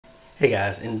Hey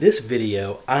guys, in this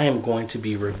video I am going to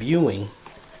be reviewing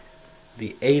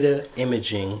the AIDA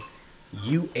Imaging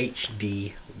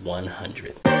UHD-100.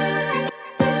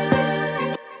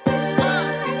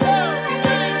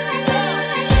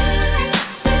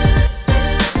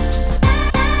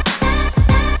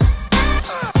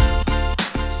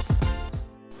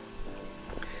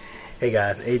 Hey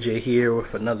guys, AJ here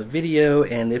with another video,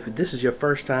 and if this is your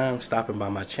first time stopping by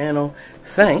my channel,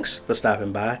 thanks for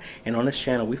stopping by. And on this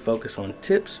channel we focus on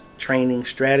tips, training,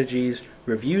 strategies,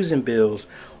 reviews, and builds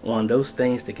on those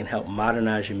things that can help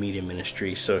modernize your media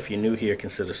ministry. So if you're new here,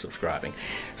 consider subscribing.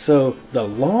 So the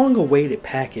long-awaited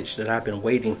package that I've been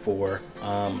waiting for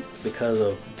because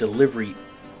of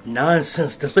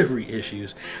nonsense delivery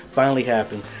issues finally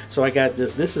happened. So I got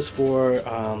this. This is for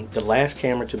the last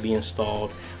camera to be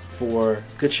installed for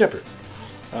Good Shepherd,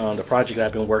 the project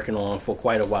I've been working on for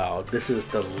quite a while. This is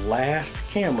the last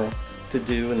camera to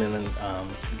do, and then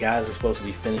the guys are supposed to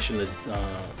be finishing the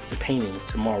painting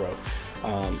tomorrow.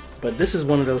 But this is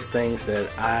one of those things that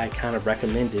I kind of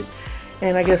recommended,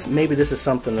 and I guess maybe this is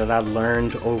something that I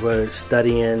learned over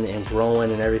studying and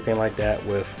growing and everything like that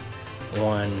with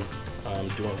doing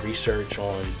research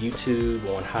on YouTube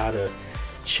on how to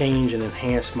change and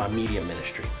enhance my media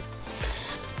ministry.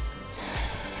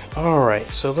 Alright,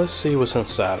 so let's see what's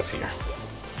inside of here.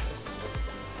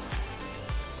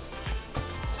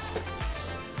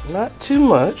 Not too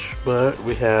much, but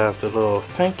we have the little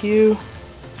thank you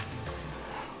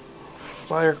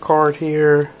flyer card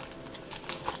here,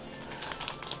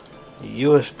 the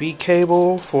USB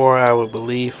cable for, I would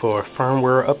believe, for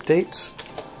firmware updates,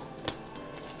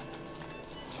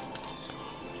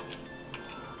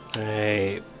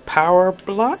 a power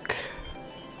block,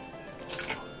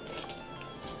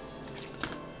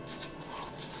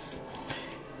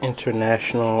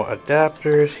 international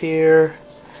adapters here,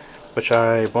 which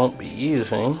I won't be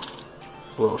using,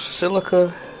 a little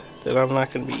silica that I'm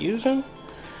not going to be using.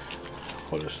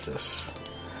 What is this?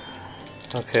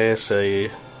 Okay, it's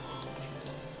a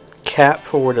cap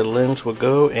for where the lens will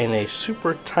go, and a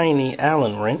super tiny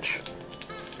Allen wrench,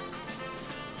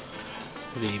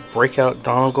 the breakout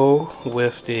dongle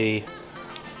with the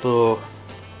little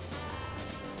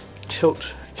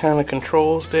tilt kind of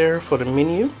controls there for the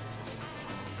menu.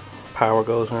 Power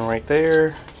goes in right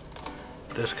there.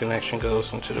 This connection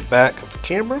goes into the back of the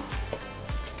camera.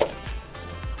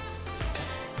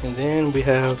 And then we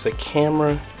have the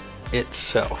camera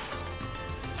itself.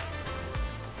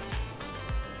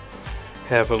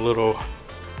 Have a little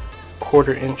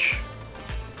 1/4 inch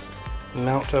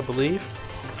mount, I believe.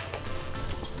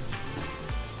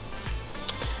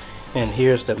 And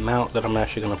here's the mount that I'm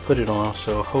actually going to put it on,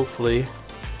 so hopefully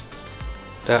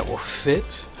that will fit.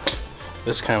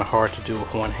 It's kind of hard to do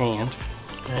with one hand,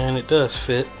 and it does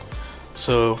fit.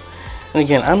 So, and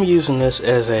again, I'm using this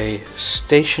as a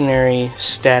stationary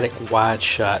static wide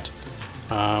shot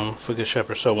for Good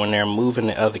Shepherd. So when they're moving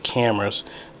the other cameras,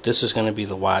 this is going to be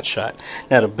the wide shot.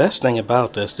 Now the best thing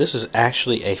about this is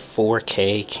actually a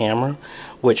 4K camera,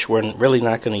 which we're really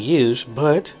not going to use,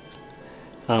 but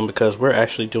because we're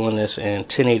actually doing this in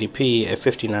 1080p at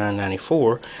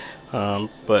 5994.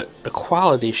 But the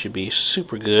quality should be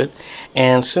super good.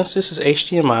 And since this is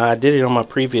HDMI, I did it on my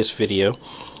previous video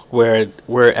where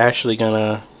we're actually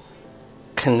gonna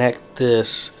connect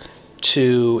this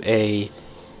to a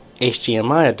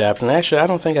HDMI adapter. And actually, I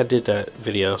don't think I did that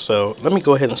video, so let me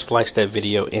go ahead and splice that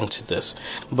video into this.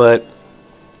 But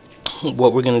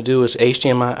what we're going to do is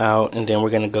HDMI out, and then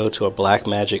we're going to go to a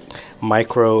Blackmagic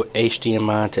micro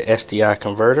HDMI to SDI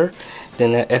converter.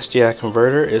 Then that SDI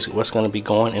converter is what's going to be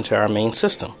going into our main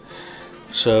system.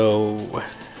 So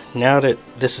now that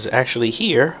this is actually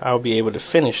here, I'll be able to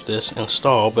finish this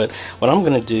install. But what I'm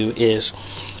going to do is,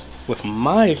 with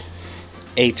my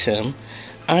ATEM,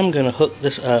 I'm going to hook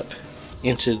this up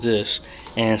into this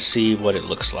and see what it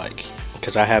looks like,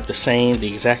 because I have the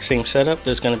exact same setup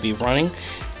that's going to be running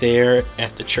there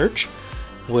at the church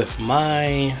with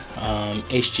my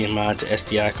HDMI to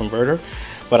SDI converter.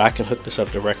 But I can hook this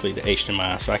up directly to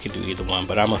HDMI, so I can do either one,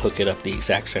 but I'm gonna hook it up the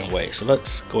exact same way. So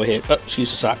let's go ahead, excuse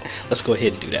the sock, let's go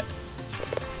ahead and do that.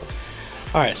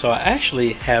 Alright, so I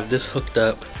actually have this hooked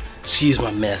up, excuse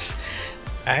my mess,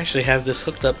 I actually have this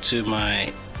hooked up to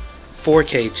my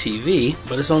 4K TV,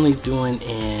 but it's only doing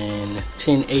in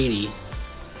 1080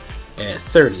 at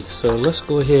 30. So let's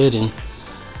go ahead and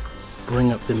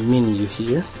bring up the menu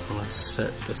here. Let's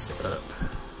set this up.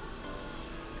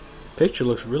 Picture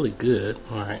looks really good.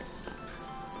 Alright,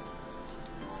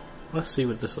 let's see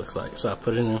what this looks like. So I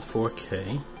put it in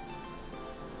 4K.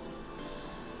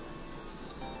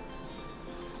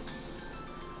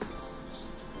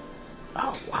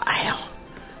 Oh wow,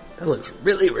 That looks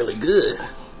really, really good.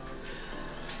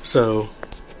 So,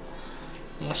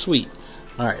 sweet.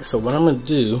 Alright, so what I'm going to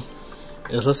do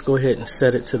is let's go ahead and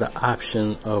set it to the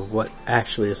option of what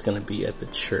actually is going to be at the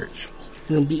church.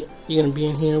 You gonna be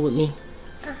in here with me?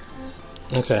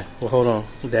 Okay, well hold on.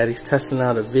 Daddy's testing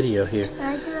out a video here. Can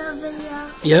I do a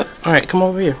video? Yep. Alright, come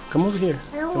over here. Come over here.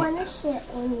 I don't want to sit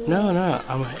in you. No,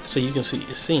 so you can see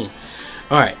your scene.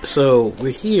 Alright, so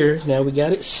we're here. Now we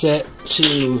got it set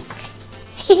to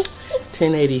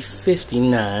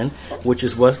 1080-59, which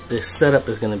is what the setup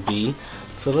is going to be.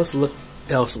 So let's look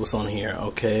else what's on here.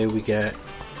 Okay, we got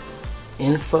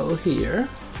info here.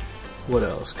 What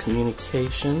else?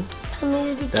 Communication.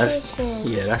 That's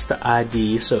the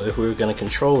ID. So if we were going to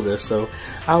control this, so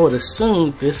I would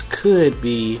assume this could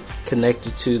be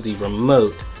connected to the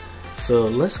remote. So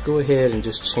let's go ahead and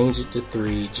just change it to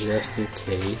 3 just in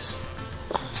case.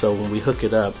 So when we hook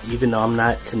it up, even though I'm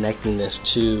not connecting this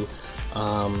to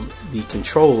the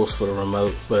controls for the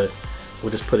remote, but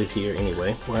we'll just put it here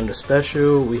anyway. We're under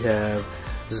special. We have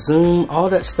zoom, all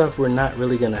that stuff we're not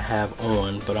really going to have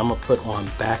on, but I'm going to put on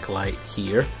backlight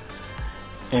here.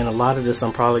 And a lot of this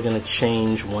I'm probably going to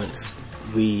change once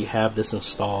we have this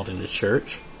installed in the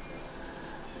church.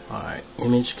 Alright,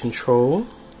 image control.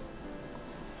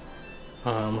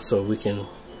 So we can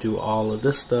do all of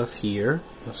this stuff here.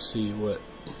 Let's see what,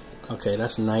 okay,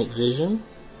 that's night vision.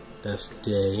 That's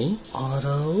day.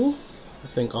 Auto. I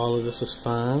think all of this is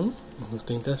fine. I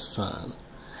think that's fine.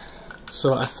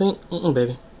 So I think,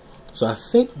 baby. So I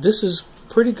think this is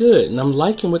pretty good, and I'm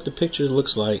liking what the picture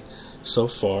looks like so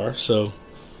far. So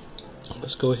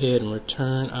let's go ahead and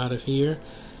return out of here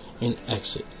and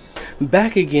exit.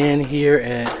 Back again here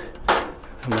at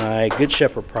my Good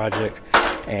Shepherd project,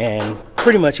 and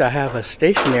pretty much I have a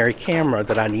stationary camera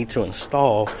that I need to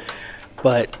install,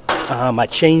 but I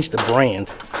changed the brand.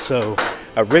 So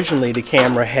originally the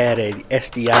camera had a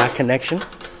SDI connection.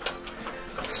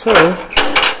 So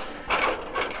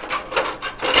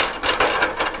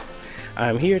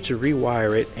I'm here to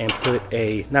rewire it and put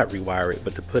a, not rewire it,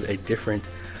 but to put a different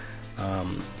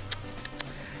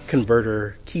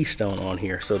converter keystone on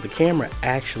here. So the camera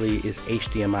actually is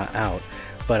HDMI out,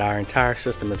 but our entire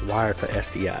system is wired for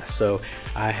SDI. So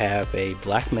I have a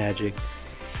Blackmagic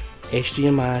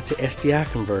HDMI to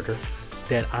SDI converter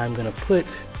that I'm going to put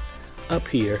up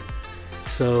here.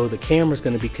 So the camera is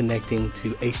going to be connecting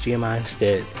to HDMI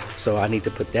instead. So I need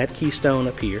to put that keystone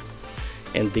up here.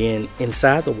 And then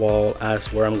inside the wall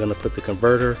is where I'm going to put the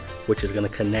converter, which is going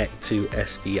to connect to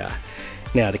SDI.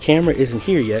 Now the camera isn't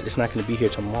here yet. It's not going to be here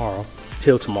till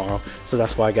tomorrow. So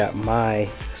that's why I got my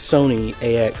Sony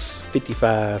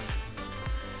AX55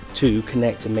 to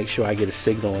connect to make sure I get a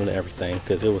signal and everything,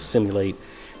 because it will simulate.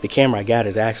 The camera I got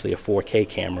is actually a 4K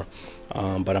camera, but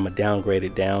I'm going to downgrade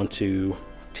it down to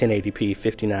 1080p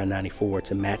 5994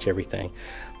 to match everything.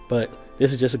 But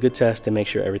this is just a good test to make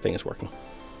sure everything is working.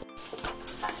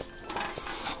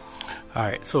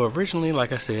 Alright, so originally,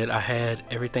 like I said, I had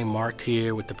everything marked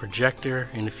here with the projector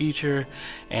in the future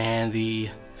and the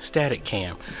static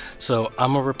cam. So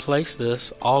I'm going to replace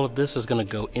this. All of this is going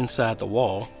to go inside the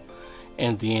wall,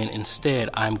 and then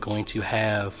instead I'm going to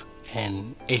have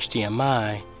an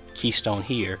HDMI keystone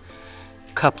here,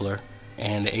 coupler,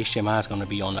 and the HDMI is going to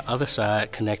be on the other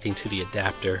side connecting to the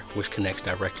adapter, which connects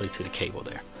directly to the cable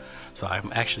there. So I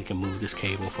actually can move this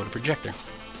cable for the projector.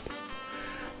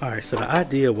 Alright, so the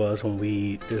idea was, when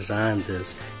we designed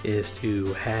this, is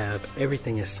to have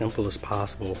everything as simple as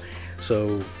possible.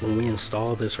 So when we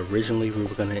installed this, originally we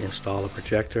were going to install a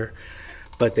projector,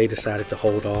 but they decided to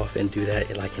hold off and do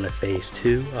that like in a phase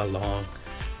 2 along,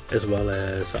 as well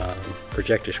as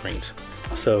projector screens.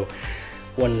 So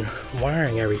when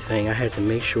wiring everything, I had to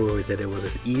make sure that it was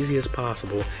as easy as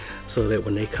possible, so that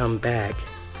when they come back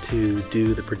to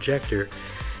do the projector,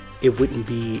 it wouldn't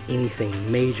be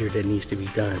anything major that needs to be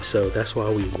done. So that's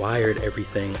why we wired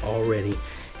everything already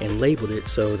and labeled it,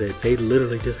 so that they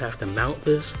literally just have to mount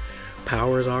this.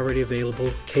 Power is already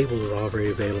available, cable is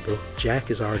already available, jack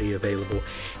is already available,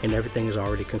 and everything is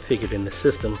already configured in the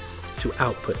system to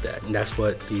output that. And that's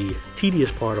what the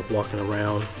tedious part of walking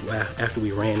around after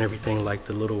we ran everything, like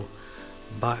the little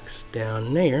box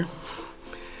down there,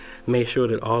 made sure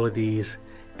that all of these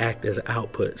act as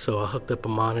output. So I hooked up a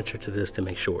monitor to this to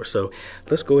make sure. So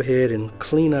let's go ahead and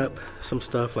clean up some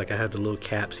stuff. Like I have the little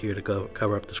caps here to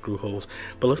cover up the screw holes,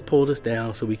 but let's pull this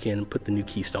down so we can put the new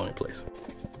keystone in place.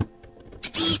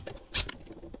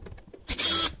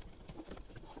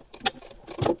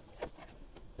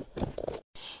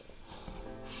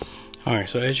 Alright,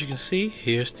 so as you can see,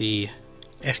 here's the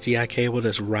SDI cable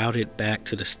that's routed back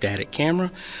to the static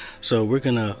camera. So we're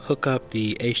going to hook up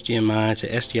the HDMI to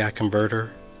SDI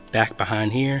converter back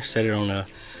behind here, set it on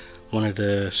one of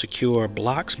the secure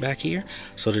blocks back here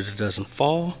so that it doesn't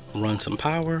fall, run some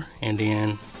power, and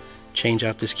then change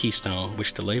out this keystone,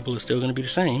 which the label is still going to be the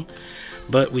same,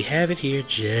 but we have it here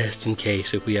just in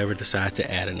case if we ever decide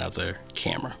to add another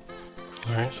camera.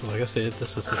 Alright, so like I said,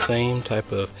 this is the same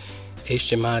type of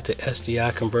HDMI to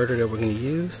SDI converter that we're going to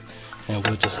use, and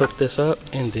we'll just hook this up,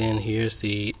 and then here's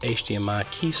the HDMI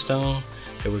keystone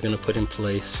that we're going to put in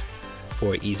place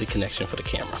for an easy connection for the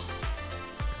camera.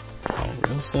 Alright,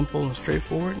 real simple and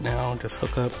straightforward. Now just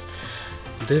hook up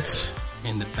this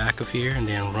in the back of here and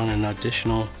then run an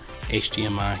additional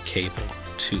HDMI cable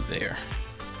to there.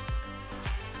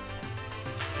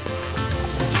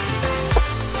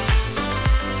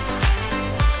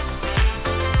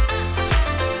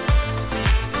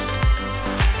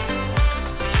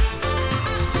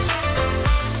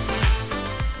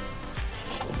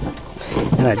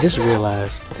 And I just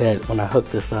realized that when I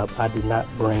hooked this up, I did not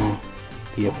bring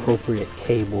the appropriate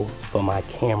cable for my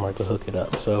camera to hook it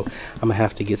up. So I'm gonna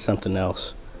have to get something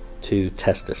else to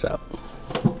test this out.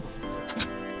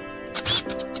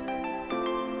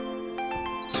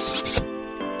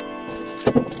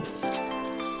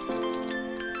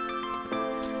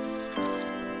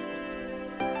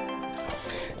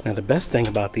 Now the best thing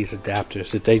about these adapters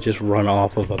is that they just run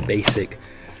off of a basic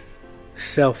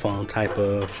cell phone type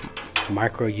of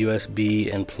micro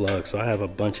USB and plug. So I have a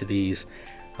bunch of these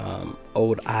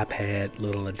old iPad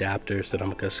little adapters that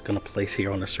I'm just going to place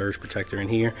here on the surge protector in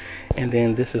here, and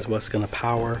then this is what's going to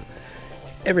power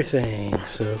everything.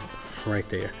 So right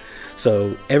there,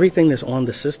 so everything that's on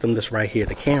the system that's right here,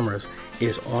 the cameras,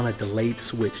 is on a delayed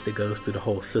switch that goes through the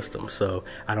whole system, so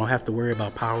I don't have to worry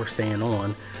about power staying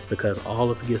on because all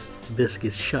of this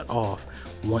gets shut off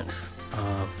once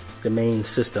the main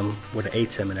system where the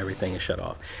ATEM and everything is shut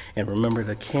off. And remember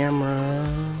the camera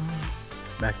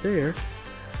back there,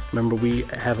 remember we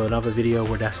have another video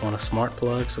where that's on a smart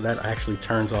plug, so that actually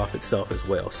turns off itself as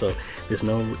well, so there's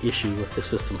no issue with the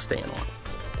system staying on.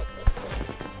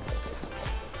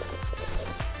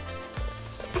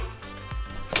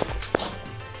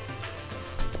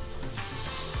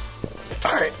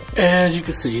 Alright, as you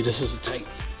can see, this is a tight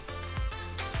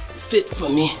fit for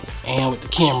me and with the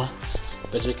camera.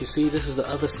 But you can see this is the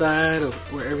other side of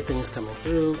where everything is coming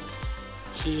through.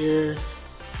 Here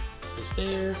is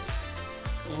there,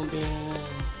 and then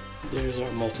there's our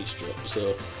multi-strip.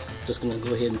 So just gonna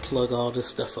go ahead and plug all this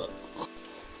stuff up.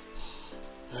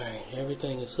 Alright,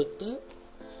 everything is hooked up,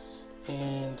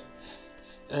 and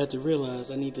I had to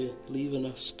realize I need to leave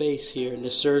enough space here in the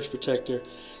surge protector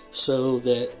so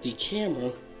that the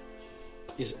camera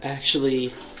is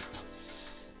actually,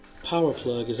 power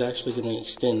plug is actually going to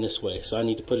extend this way. So I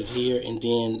need to put it here, and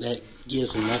then that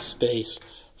gives enough space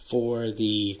for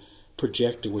the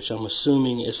projector, which I'm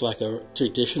assuming is like a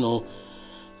traditional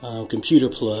computer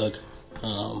plug,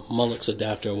 Mullix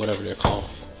adapter or whatever they're called.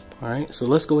 Alright, so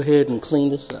let's go ahead and clean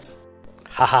this up.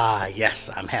 Haha, yes,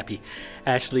 I'm happy.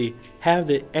 I actually have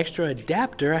the extra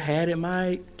adapter I had in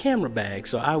my camera bag,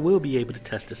 so I will be able to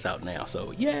test this out now,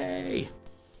 so yay!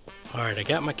 Alright, I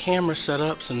got my camera set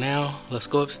up, so now let's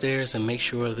go upstairs and make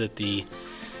sure that the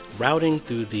routing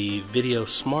through the video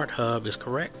smart hub is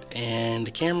correct, and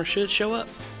the camera should show up.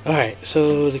 Alright,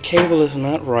 so the cable is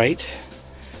not right,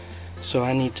 so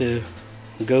I need to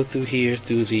go through here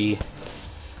through the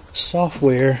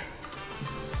software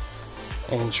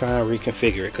and try and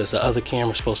reconfigure it, because the other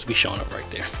camera is supposed to be showing up right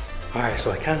there. Alright,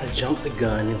 so I kind of jumped the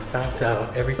gun and found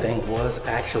out everything was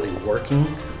actually working.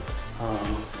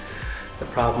 The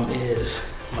problem is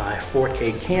my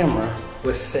 4K camera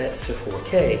was set to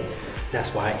 4K.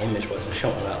 That's why image wasn't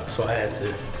showing up. So I had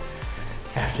to,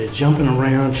 after jumping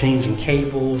around, changing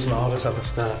cables and all this other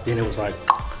stuff, then it was like,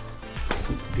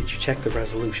 did you check the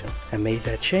resolution? I made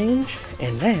that change,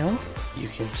 and now you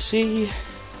can see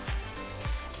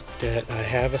that I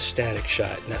have a static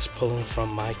shot, and that's pulling from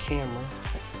my camera.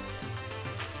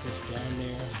 It's down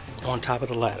there on top of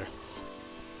the ladder.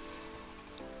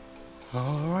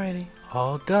 Alrighty,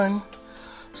 all done.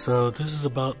 So this is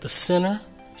about the center.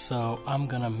 So I'm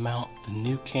gonna mount the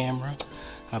new camera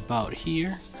about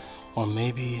here, or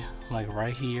maybe like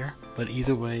right here. But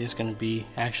either way, it's gonna be,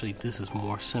 actually this is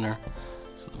more center.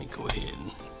 So let me go ahead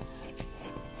and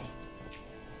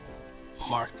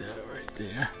mark that right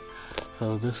there.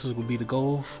 So this will be the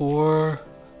goal for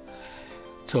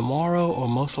tomorrow, or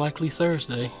most likely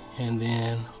Thursday, and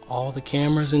then all the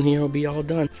cameras in here will be all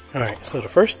done. Alright, so the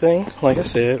first thing, like I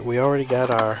said, we already got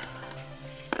our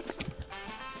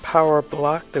power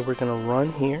block that we're going to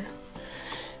run here,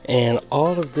 and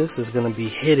all of this is going to be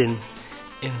hidden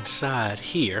inside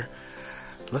here.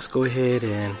 Let's go ahead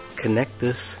and connect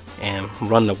this and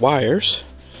run the wires,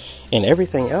 and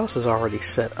everything else is already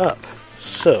set up.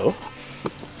 So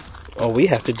all we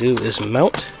have to do is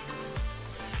mount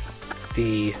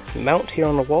the mount here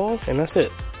on the wall, and that's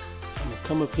it. I'm gonna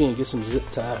come up here and get some zip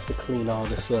ties to clean all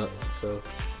this up. So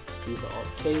these are all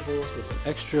the cables, there's some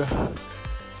extra,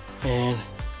 and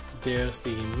there's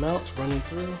the mounts running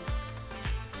through.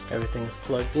 Everything is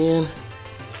plugged in,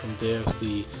 and there's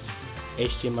the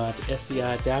HDMI to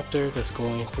SDI adapter that's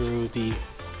going through the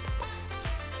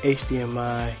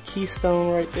HDMI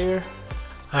keystone right there.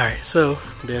 Alright, so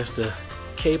there's the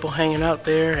cable hanging out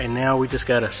there, and now we just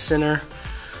got to center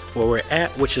where we're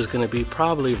at, which is going to be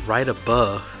probably right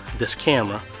above this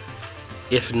camera,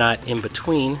 if not in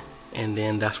between, and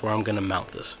then that's where I'm going to mount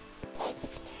this.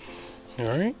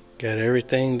 Alright, got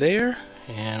everything there,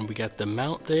 and we got the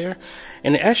mount there,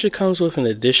 and it actually comes with an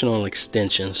additional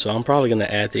extension, so I'm probably going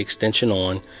to add the extension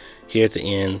on here at the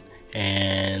end,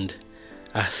 and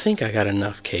I think I got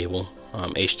enough cable,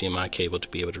 HDMI cable, to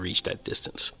be able to reach that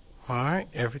distance. Alright,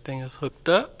 everything is hooked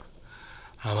up.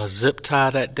 I'm going to zip tie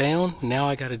that down. Now all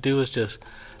I got to do is just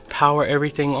power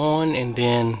everything on and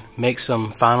then make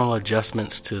some final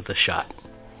adjustments to the shot.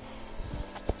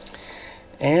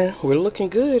 And we're looking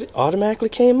good. It automatically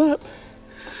came up.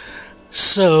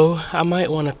 So I might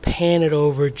want to pan it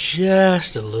over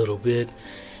just a little bit,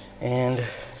 and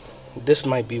this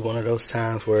might be one of those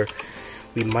times where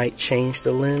we might change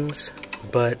the lens,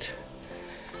 but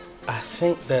I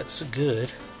think that's good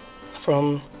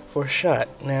for a shot.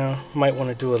 Now might want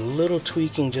to do a little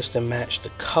tweaking just to match the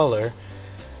color,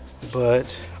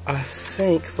 but I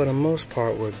think for the most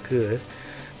part we're good.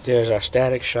 There's our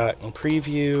static shot and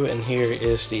preview, and here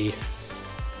is the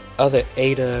other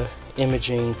AIDA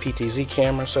Imaging PTZ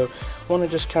camera. So I want to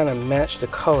just kind of match the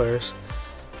colors,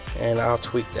 and I'll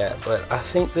tweak that, but I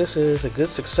think this is a good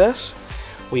success.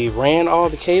 We ran all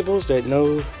the cables that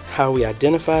know how we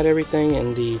identified everything,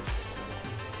 and the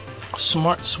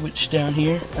smart switch down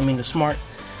here, the smart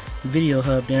video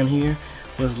hub down here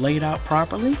was laid out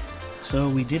properly, so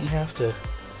we didn't have to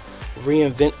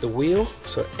reinvent the wheel.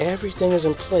 So everything is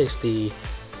in place. The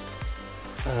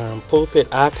pulpit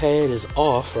iPad is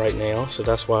off right now, so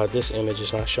that's why this image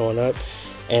is not showing up,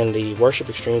 and the Worship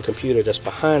Extreme computer that's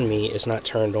behind me is not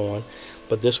turned on,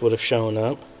 but this would have shown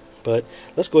up. But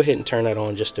let's go ahead and turn that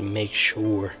on just to make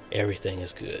sure everything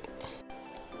is good.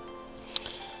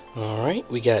 Alright,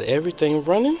 we got everything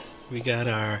running. We got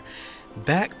our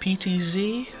back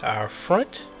PTZ, our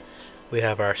front, we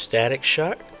have our static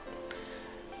shot.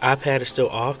 iPad is still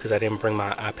off because I didn't bring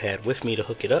my iPad with me to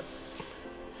hook it up.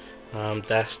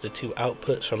 That's the two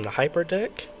outputs from the Hyper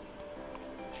Deck.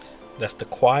 That's the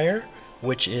choir,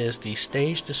 which is the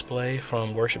stage display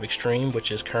from Worship Extreme,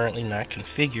 which is currently not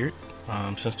configured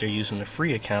since they're using the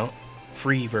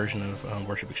free version of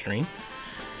Worship Extreme.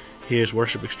 Here's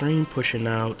Worship Extreme pushing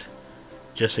out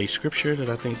just a scripture that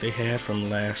I think they had from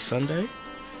last Sunday,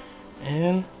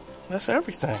 and that's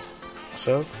everything.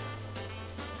 So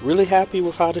really happy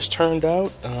with how this turned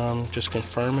out. Just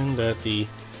confirming that the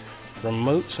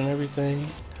remotes and everything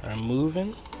are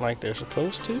moving like they're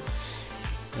supposed to.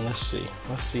 And let's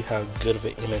see how good of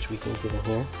an image we can get in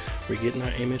here. We're getting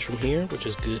our image from here, which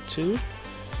is good too.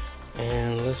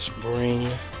 And let's bring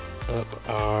up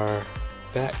our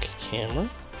back camera.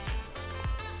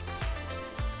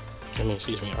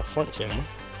 Our front camera.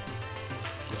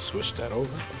 Let's switch that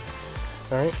over.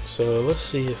 Alright, so let's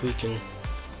see if we can,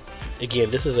 again,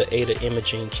 this is an AIDA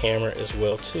Imaging camera as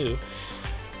well too,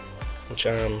 which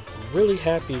I'm really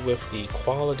happy with the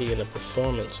quality and the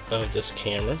performance of this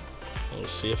camera.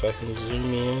 Let's see if I can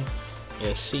zoom in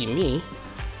and see me.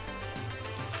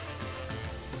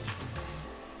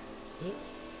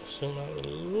 Zoom out a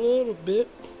little bit.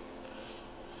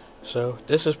 So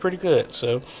this is pretty good.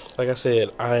 So like I said,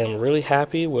 I am really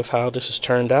happy with how this has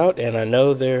turned out, and I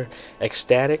know they're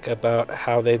ecstatic about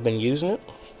how they've been using it.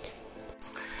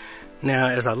 Now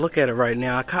as I look at it right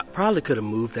now, I probably could have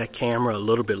moved that camera a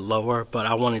little bit lower, but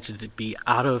I wanted it to be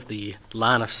out of the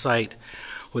line of sight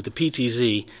with the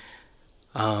PTZ.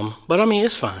 But I mean,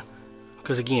 it's fine,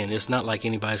 because again, it's not like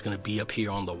anybody's going to be up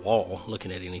here on the wall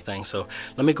looking at anything. So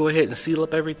let me go ahead and seal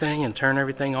up everything and turn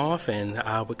everything off, and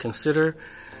I would consider,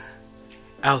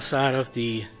 outside of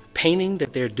the painting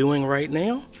that they're doing right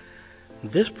now,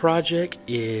 this project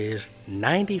is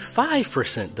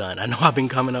 95% done. I know I've been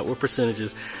coming up with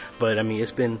percentages, but I mean,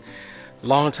 it's been a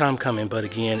long time coming, but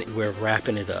again, we're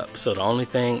wrapping it up. So the only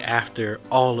thing after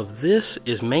all of this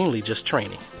is mainly just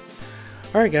training.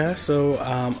 Alright guys, so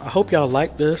I hope y'all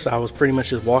like this. I was pretty much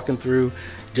just walking through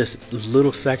just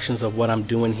little sections of what I'm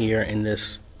doing here in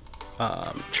this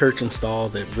church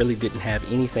installed that really didn't have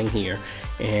anything here,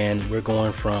 and we're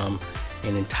going from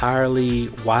an entirely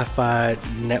Wi-Fi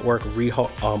network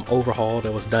overhaul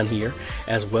that was done here,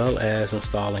 as well as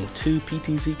installing 2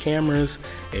 PTZ cameras,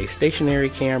 a stationary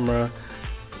camera,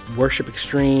 Worship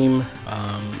Extreme,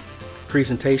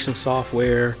 presentation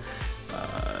software,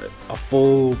 a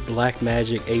full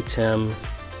Blackmagic ATEM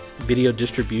video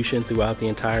distribution throughout the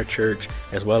entire church,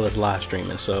 as well as live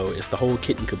streaming. So it's the whole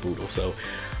kit and caboodle. So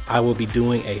I will be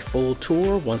doing a full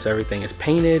tour once everything is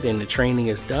painted and the training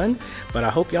is done. But I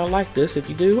hope y'all like this. If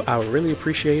you do, I would really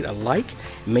appreciate a like.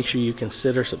 Make sure you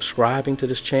consider subscribing to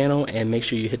this channel, and make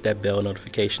sure you hit that bell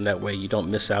notification. That way you don't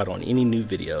miss out on any new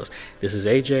videos. This is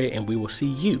AJ, and we will see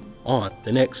you on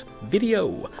the next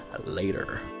video.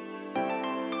 Later.